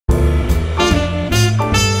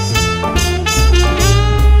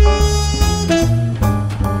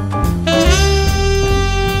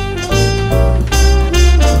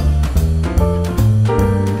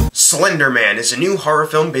Slender Man is a new horror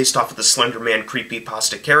film based off of the Slender Man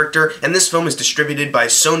creepypasta character, and this film is distributed by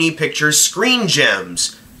Sony Pictures Screen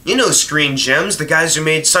Gems. You know Screen Gems, the guys who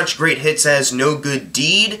made such great hits as No Good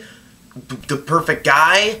Deed, The Perfect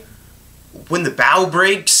Guy, When the Bow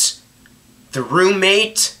Breaks, The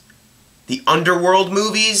Roommate, the Underworld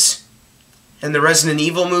movies, and the Resident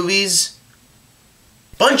Evil movies.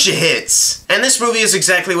 Bunch of hits! And this movie is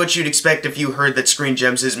exactly what you'd expect if you heard that Screen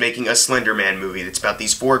Gems is making a Slender Man movie. It's about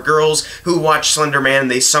these 4 girls who watch Slender Man,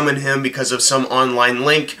 they summon him because of some online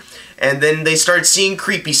link, and then they start seeing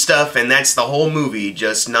creepy stuff, and that's the whole movie.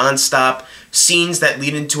 Just non-stop scenes that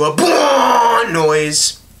lead into a BOOM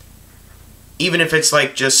noise. Even if it's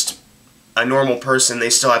like just a normal person,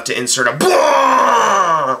 they still have to insert a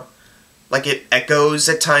BOOM! Like it echoes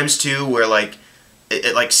at times too, where like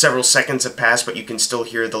several seconds have passed, but you can still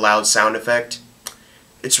hear the loud sound effect.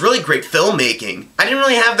 It's really great filmmaking. I didn't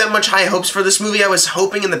really have that much high hopes for this movie. I was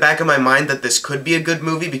hoping in the back of my mind that this could be a good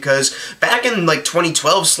movie because back in like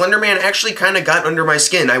 2012, Slender Man actually kind of got under my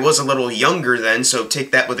skin. I was a little younger then, so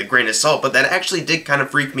take that with a grain of salt, but that actually did kind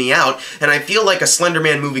of freak me out, and I feel like a Slender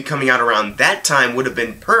Man movie coming out around that time would have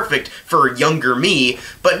been perfect for younger me,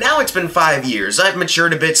 but now it's been 5 years. I've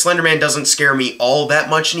matured a bit. Slender Man doesn't scare me all that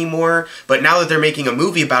much anymore, but now that they're making a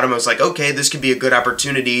movie about him, I was like, okay, this could be a good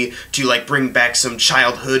opportunity to like bring back some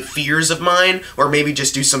childhood fears of mine, or maybe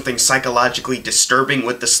just do something psychologically disturbing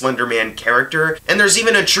with the Slender Man character. And there's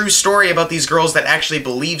even a true story about these girls that actually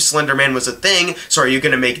believe Slender Man was a thing, so are you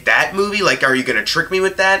gonna make that movie? Like, are you gonna trick me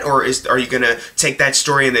with that? Or are you gonna take that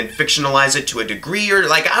story and then fictionalize it to a degree? Or,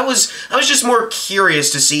 like, I was just more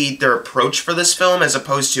curious to see their approach for this film as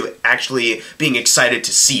opposed to actually being excited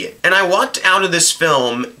to see it. And I walked out of this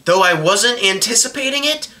film, though I wasn't anticipating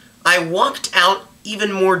it, I walked out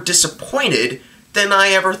even more disappointed than I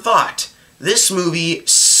ever thought. This movie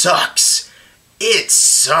sucks. It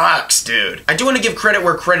sucks, dude. I do want to give credit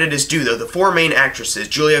where credit is due, though. The 4 main actresses,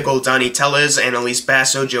 Julia Goldani-Tellez, Annalise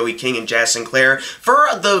Basso, Joey King, and Jazz Sinclair, for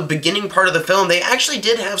the beginning part of the film, they actually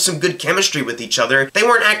did have some good chemistry with each other. They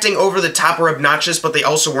weren't acting over the top or obnoxious, but they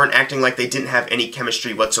also weren't acting like they didn't have any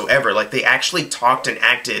chemistry whatsoever. Like, they actually talked and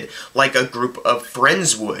acted like a group of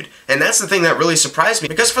friends would. And that's the thing that really surprised me,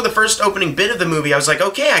 because for the first opening bit of the movie, I was like,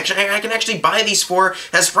 okay, I can actually buy these 4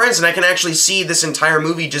 as friends, and I can actually see this entire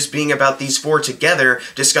movie just being about these 4 together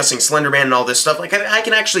discussing Slender Man and all this stuff. Like, I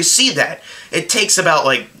can actually see that. It takes about,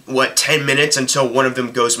 like, what, 10 minutes until one of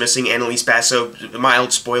them goes missing. Annalise Basso,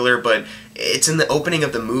 mild spoiler, but it's in the opening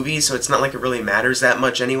of the movie, so it's not like it really matters that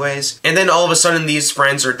much anyways. And then all of a sudden these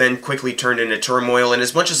friends are then quickly turned into turmoil, and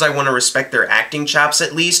as much as I want to respect their acting chops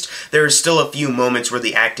at least, there's still a few moments where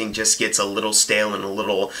the acting just gets a little stale and a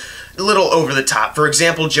little over the top. For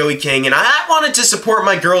example, Joey King, and I wanted to support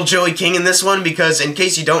my girl Joey King in this one because, in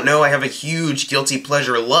case you don't know, I have a huge guilty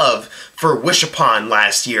pleasure love for Wish Upon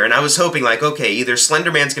last year, and I was hoping, like, okay, either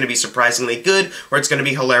Slender Man's gonna be surprisingly good, or it's gonna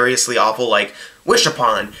be hilariously awful like Wish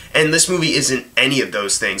Upon, and this movie isn't any of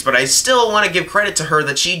those things, but I still want to give credit to her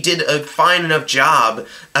that she did a fine enough job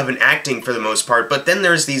of an acting for the most part. But then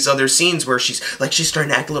there's these other scenes where she's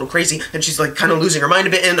starting to act a little crazy, and she's like kind of losing her mind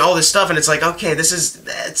a bit and all this stuff, and it's like, okay,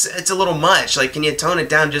 it's a little much. Like, can you tone it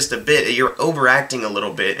down just a bit? You're overacting a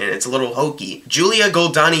little bit, and it's a little hokey. Julia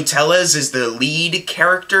Goldani-Tellez is the lead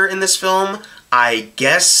character in this film. I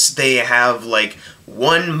guess they have, like,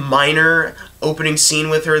 one minor opening scene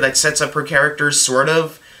with her that sets up her character, sort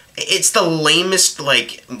of. It's the lamest,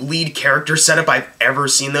 like, lead character setup I've ever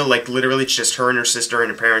seen, though. Like, literally, it's just her and her sister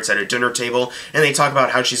and her parents at a dinner table, and they talk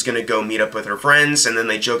about how she's gonna go meet up with her friends, and then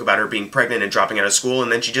they joke about her being pregnant and dropping out of school,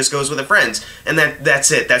 and then she just goes with her friends. And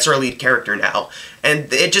that's it. That's our lead character now.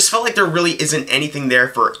 And it just felt like there really isn't anything there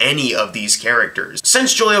for any of these characters.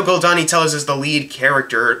 Since Julia Goldani-Tellez is the lead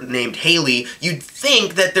character named Haley, you'd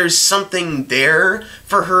think that there's something there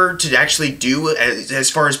for her to actually do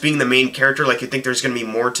as far as being the main character. Like, you'd think there's gonna be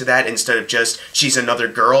more to that instead of just she's another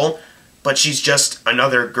girl. But she's just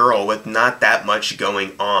another girl with not that much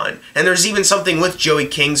going on. And there's even something with Joey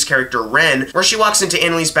King's character, Ren, where she walks into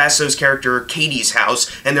Annalise Basso's character, Katie's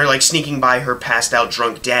house, and they're like sneaking by her passed out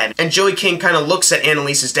drunk dad. And Joey King kind of looks at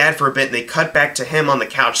Annalise's dad for a bit, and they cut back to him on the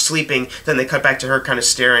couch sleeping, then they cut back to her kind of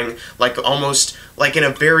staring, like almost like in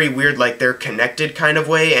a very weird, like they're connected kind of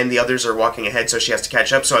way, and the others are walking ahead, so she has to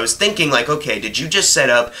catch up. So I was thinking, like, okay, did you just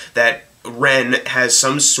set up that Ren has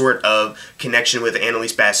some sort of connection with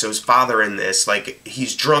Annalise Basso's father in this? Like,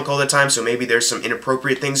 he's drunk all the time, so maybe there's some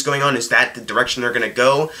inappropriate things going on. Is that the direction they're gonna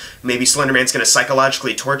go? Maybe Slender Man's gonna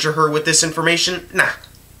psychologically torture her with this information? Nah,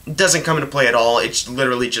 it doesn't come into play at all. It's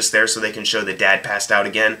literally just there so they can show the dad passed out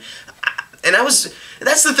again. And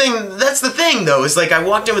that's the thing though, is like I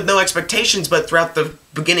walked in with no expectations, but throughout the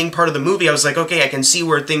beginning part of the movie I was like, okay, I can see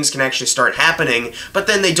where things can actually start happening, but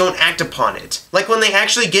then they don't act upon it. Like when they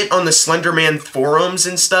actually get on the Slender Man forums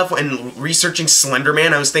and stuff and researching Slender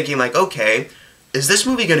Man, I was thinking like, okay, is this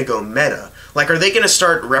movie gonna go meta? Like, are they gonna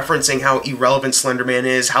start referencing how irrelevant Slender Man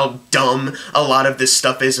is, how dumb a lot of this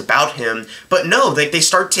stuff is about him? But no, like, they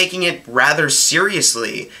start taking it rather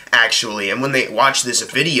seriously, actually. And when they watch this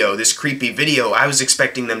video, this creepy video, I was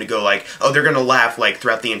expecting them to go like, oh, they're gonna laugh, like,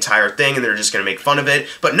 throughout the entire thing, and they're just gonna make fun of it.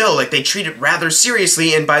 But no, like, they treat it rather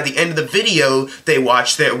seriously, and by the end of the video they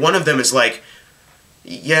watch, one of them is like,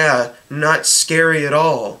 yeah, not scary at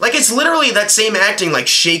all. Like, it's literally that same acting, like,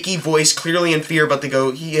 shaky voice, clearly in fear, but they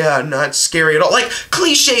go, yeah, not scary at all. Like,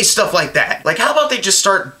 cliche stuff like that. Like, how about they just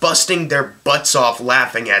start busting their butts off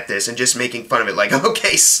laughing at this and just making fun of it? Like,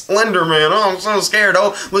 okay, Slender Man, oh, I'm so scared.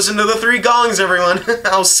 Oh, listen to the 3 gongs, everyone.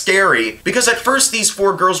 How scary. Because at first, these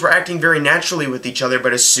 4 girls were acting very naturally with each other,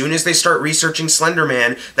 but as soon as they start researching Slender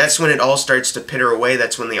Man, that's when it all starts to pitter away.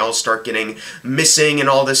 That's when they all start getting missing and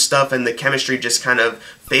all this stuff, and the chemistry just kind of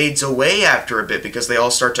fades away after a bit because they all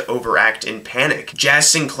start to overact in panic. Jazz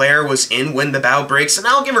Sinclair was in When the Bow Breaks, and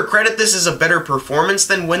I'll give her credit, this is a better performance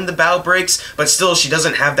than When the Bow Breaks, but still, she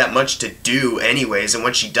doesn't have that much to do anyways, and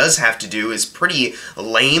what she does have to do is pretty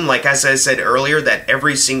lame. Like, as I said earlier, that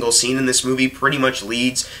every single scene in this movie pretty much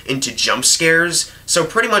leads into jump scares, so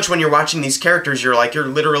pretty much when you're watching these characters, you're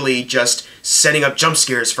literally just setting up jump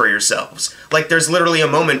scares for yourselves. Like, there's literally a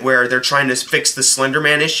moment where they're trying to fix the Slender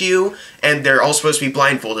Man issue, and they're all supposed to be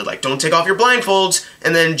blindfolded, like, don't take off your blindfolds,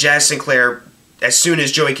 and then Jazz Sinclair, as soon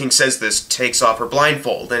as Joey King says this, takes off her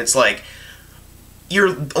blindfold, and it's like,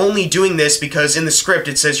 you're only doing this because in the script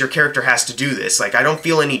it says your character has to do this. Like, I don't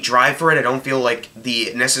feel any drive for it, I don't feel like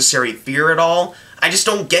the necessary fear at all. I just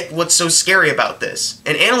don't get what's so scary about this.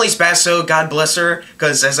 And Annalise Basso, God bless her,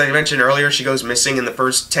 because as I mentioned earlier, she goes missing in the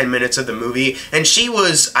first 10 minutes of the movie, and she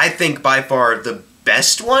was, I think, by far the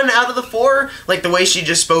best one out of the 4. Like, the way she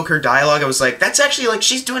just spoke her dialogue, I was like, that's actually, like,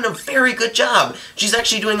 she's doing a very good job. She's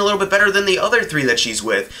actually doing a little bit better than the other 3 that she's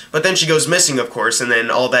with. But then she goes missing, of course, and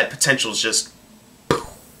then all that potential's just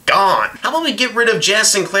gone. How about we get rid of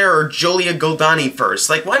Jazz Sinclair or Jolia Goldani first?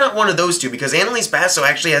 Like, why not one of those 2? Because Annalise Basso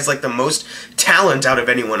actually has, like, the most talent out of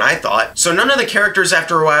anyone, I thought. So none of the characters,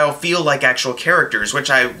 after a while, feel like actual characters, which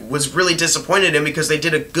I was really disappointed in because they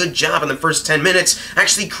did a good job in the first 10 minutes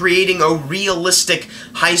actually creating a realistic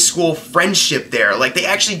high school friendship there. Like, they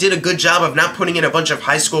actually did a good job of not putting in a bunch of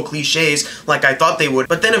high school cliches like I thought they would.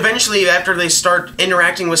 But then eventually, after they start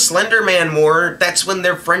interacting with Slender Man more, that's when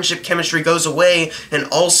their friendship chemistry goes away, and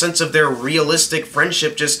all sense of their realistic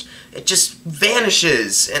friendship just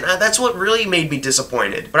vanishes, and that's what really made me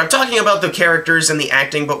disappointed. But I'm talking about the characters and the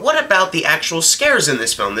acting, but what about the actual scares in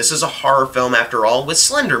this film? This is a horror film after all with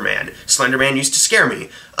Slender Man. Slender Man used to scare me.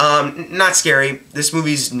 Not scary. This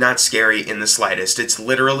movie's not scary in the slightest. It's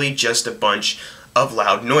literally just a bunch of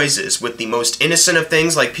loud noises with the most innocent of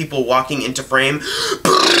things, like people walking into frame.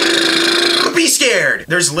 Be scared!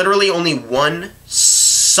 There's literally only one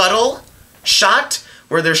subtle shot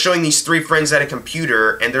where they're showing these 3 friends at a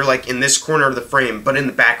computer, and they're like in this corner of the frame, but in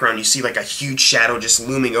the background you see like a huge shadow just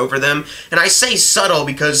looming over them. And I say subtle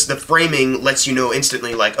because the framing lets you know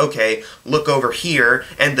instantly, like, okay, look over here,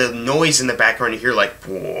 and the noise in the background you hear like,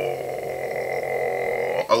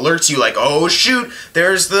 alerts you like, oh shoot,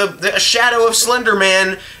 there's the shadow of Slender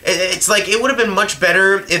Man. It's like, it would have been much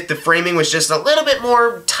better if the framing was just a little bit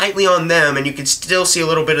more tightly on them and you could still see a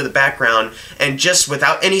little bit of the background, and just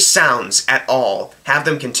without any sounds at all, have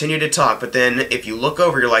them continue to talk, but then if you look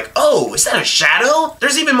over, you're like, oh, is that a shadow?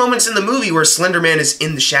 There's even moments in the movie where Slender Man is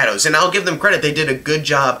in the shadows, and I'll give them credit, they did a good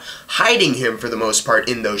job hiding him for the most part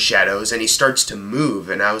in those shadows, and he starts to move,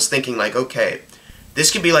 and I was thinking like, okay, this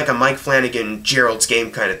could be like a Mike Flanagan, Gerald's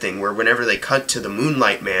Game kind of thing, where whenever they cut to the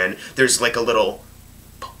Moonlight Man, there's like a little,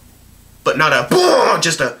 but not a,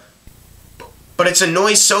 just a, but it's a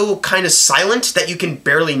noise so kind of silent that you can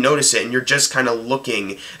barely notice it, and you're just kind of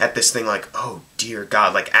looking at this thing like, oh dear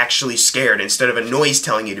God, like actually scared, instead of a noise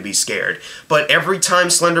telling you to be scared. But every time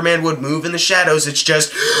Slender Man would move in the shadows, it's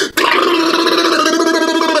just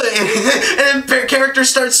and then characters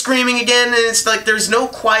start screaming again, and it's like there's no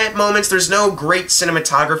quiet moments, there's no great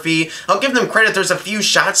cinematography. I'll give them credit, there's a few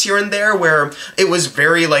shots here and there where it was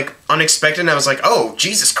very like unexpected, and I was like, oh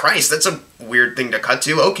Jesus Christ, that's a weird thing to cut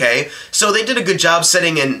to, okay. So they did a good job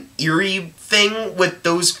setting an eerie thing with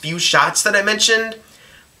those few shots that I mentioned.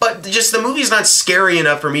 But just the movie's not scary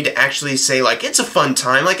enough for me to actually say, like, it's a fun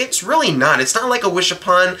time. Like, it's really not. It's not like a Wish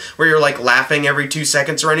Upon where you're, like, laughing every 2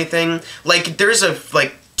 seconds or anything. Like, there's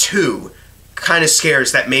like, 2 kind of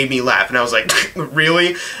scares that made me laugh, and I was like,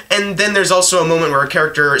 really? And then there's also a moment where a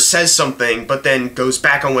character says something, but then goes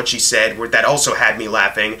back on what she said, where that also had me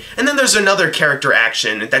laughing. And then there's another character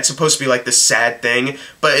action that's supposed to be like the sad thing,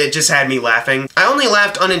 but it just had me laughing. I only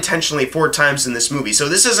laughed unintentionally 4 times in this movie, so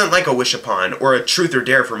this isn't like a Wish Upon or a Truth or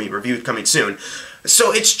Dare for me review coming soon.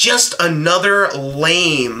 So it's just another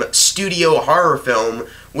lame studio horror film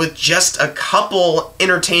with just a couple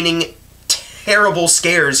entertaining terrible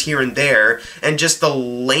scares here and there, and just the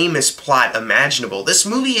lamest plot imaginable. This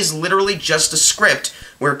movie is literally just a script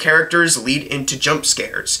where characters lead into jump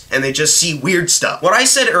scares, and they just see weird stuff. What I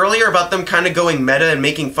said earlier about them kind of going meta and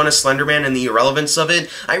making fun of Slender Man and the irrelevance of it,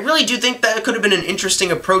 I really do think that could have been an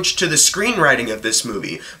interesting approach to the screenwriting of this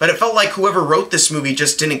movie, but it felt like whoever wrote this movie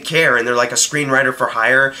just didn't care, and they're like a screenwriter for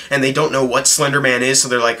hire, and they don't know what Slender Man is, so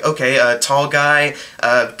they're like, okay, a tall guy,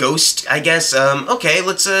 ghost, I guess, okay,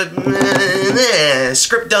 let's,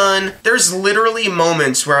 script done. There's literally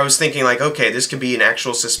moments where I was thinking like, okay, this could be an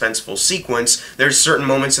actual suspenseful sequence. There's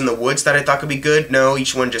certain moments in the woods that I thought could be good. No,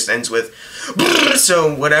 each one just ends with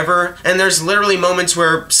so whatever. And there's literally moments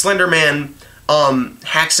where Slender Man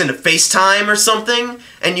hacks into FaceTime or something,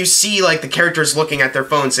 and you see like the characters looking at their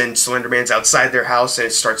phones, and Slender Man's outside their house, and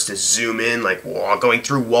it starts to zoom in, like going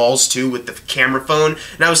through walls too with the camera phone.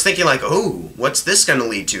 And I was thinking like, oh, what's this gonna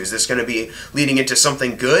lead to? Is this gonna be leading into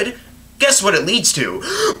something good? Guess what it leads to?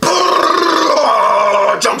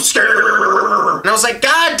 Jump scare! And I was like,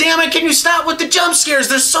 God damn it, can you stop with the jump scares?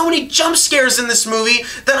 There's so many jump scares in this movie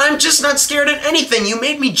that I'm just not scared at anything. You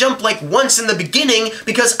made me jump like once in the beginning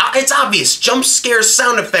because it's obvious. Jump scare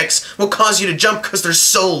sound effects will cause you to jump because they're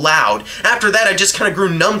so loud. After that, I just kind of grew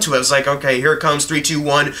numb to it. I was like, okay, here it comes, 3, 2,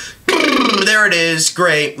 1. There it is.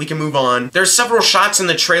 Great. We can move on. There's several shots in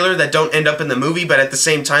the trailer that don't end up in the movie, but at the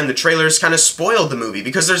same time, the trailers kind of spoiled the movie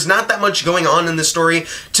because there's not that much going on in the story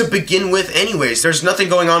to begin with anyways. There's nothing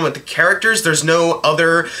going on with the characters. There's no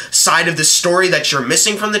other side of the story that you're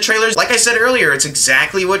missing from the trailers. Like I said earlier, it's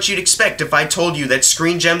exactly what you'd expect if I told you that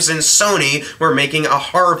Screen Gems and Sony were making a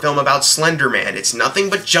horror film about Slender Man. It's nothing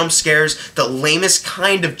but jump scares, the lamest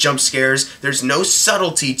kind of jump scares. There's no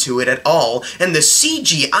subtlety to it at all, and the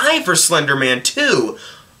CGI for Slender Man too.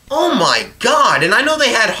 Oh my god, and I know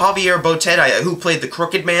they had Javier Botet, who played the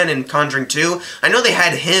Crooked Man in Conjuring 2. I know they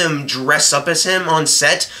had him dress up as him on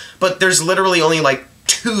set, but there's literally only like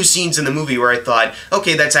 2 scenes in the movie where I thought,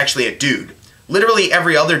 okay, that's actually a dude. Literally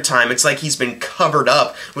every other time, it's like he's been covered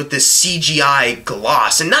up with this CGI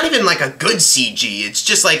gloss, and not even like a good CG. It's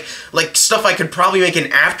just like stuff I could probably make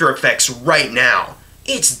in After Effects right now.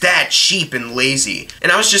 It's that cheap and lazy.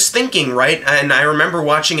 And I was just thinking, right, and I remember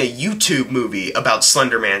watching a YouTube movie about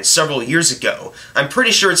Slender Man several years ago. I'm pretty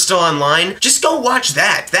sure it's still online. Just go watch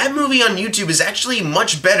that. That movie on YouTube is actually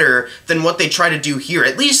much better than what they try to do here.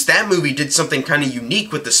 At least that movie did something kind of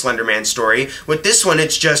unique with the Slender Man story. With this one,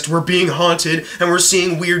 it's just, we're being haunted and we're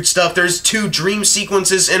seeing weird stuff. There's 2 dream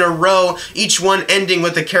sequences in a row, each one ending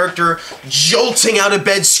with the character jolting out of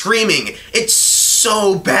bed screaming. It's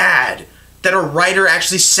so bad that a writer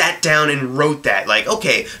actually sat down and wrote that. Like,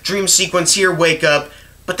 okay, dream sequence here, wake up,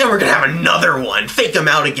 but then we're gonna have another one, fake them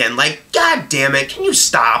out again. Like, god damn it, can you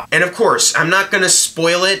stop? And of course, I'm not gonna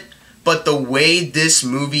spoil it, but the way this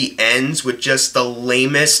movie ends with just the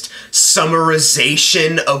lamest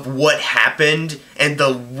summarization of what happened and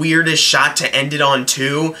the weirdest shot to end it on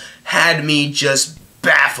too had me just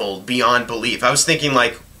baffled beyond belief. I was thinking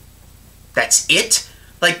like, that's it?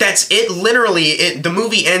 Like, that's it, literally, the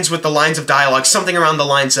movie ends with the lines of dialogue, something around the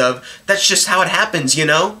lines of, that's just how it happens, you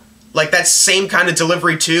know? Like, that same kind of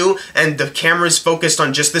delivery too, and the camera's focused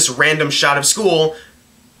on just this random shot of school,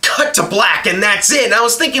 cut to black, and that's it. And I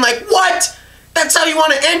was thinking, like, what? That's how you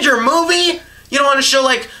want to end your movie? You don't want to show,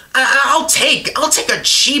 like, I'll take a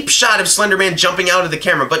cheap shot of Slender Man jumping out of the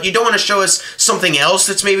camera, but you don't want to show us something else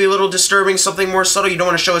that's maybe a little disturbing, something more subtle. You don't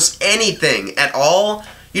want to show us anything at all.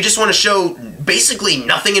 You just want to show basically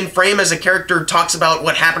nothing in frame as a character talks about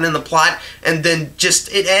what happened in the plot, and then just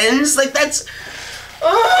it ends? Like, that's...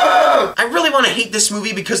 I really want to hate this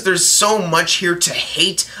movie because there's so much here to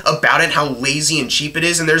hate about it, how lazy and cheap it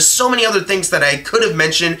is, and there's so many other things that I could have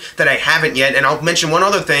mentioned that I haven't yet, and I'll mention one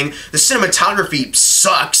other thing. The cinematography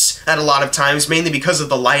sucks at a lot of times, mainly because of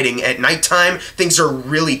the lighting. At nighttime, things are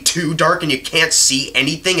really too dark and you can't see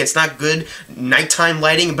anything. It's not good nighttime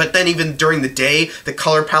lighting, but then even during the day, the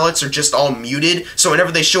color palettes are just all muted, so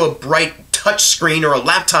whenever they show a bright touch screen or a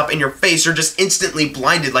laptop in your face, you're just instantly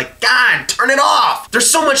blinded, like, God, turn it off! There's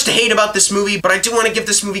so much to hate about this movie, but I do want to give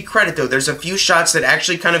this movie credit, though. There's a few shots that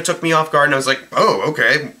actually kind of took me off guard, and I was like, oh,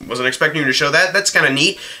 okay, wasn't expecting you to show that. That's kind of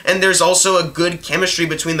neat. And there's also a good chemistry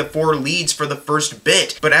between the four leads for the first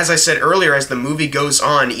bit. But as I said earlier, as the movie goes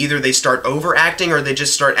on, either they start overacting or they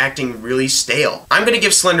just start acting really stale. I'm gonna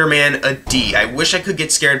give Slender Man a D. I wish I could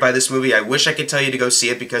get scared by this movie. I wish I could tell you to go see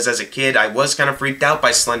it, because as a kid, I was kind of freaked out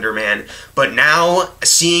by Slender Man. But now,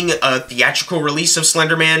 seeing a theatrical release of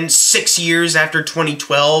Slender Man 6 years after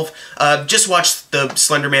 2012, just watch the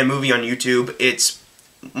Slender Man movie on YouTube. It's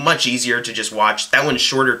much easier to just watch. That one's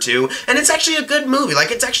shorter too, and it's actually a good movie.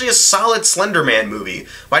 Like, it's actually a solid Slender Man movie.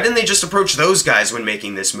 Why didn't they just approach those guys when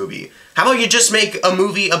making this movie? How about you just make a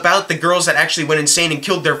movie about the girls that actually went insane and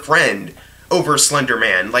killed their friend over Slender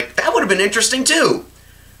Man? Like, that would have been interesting too.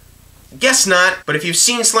 Guess not, but if you've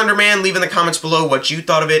seen Slender Man, leave in the comments below what you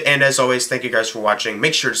thought of it, and as always, thank you guys for watching.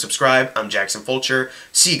 Make sure to subscribe. I'm Jackson Fulcher.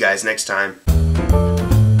 See you guys next time.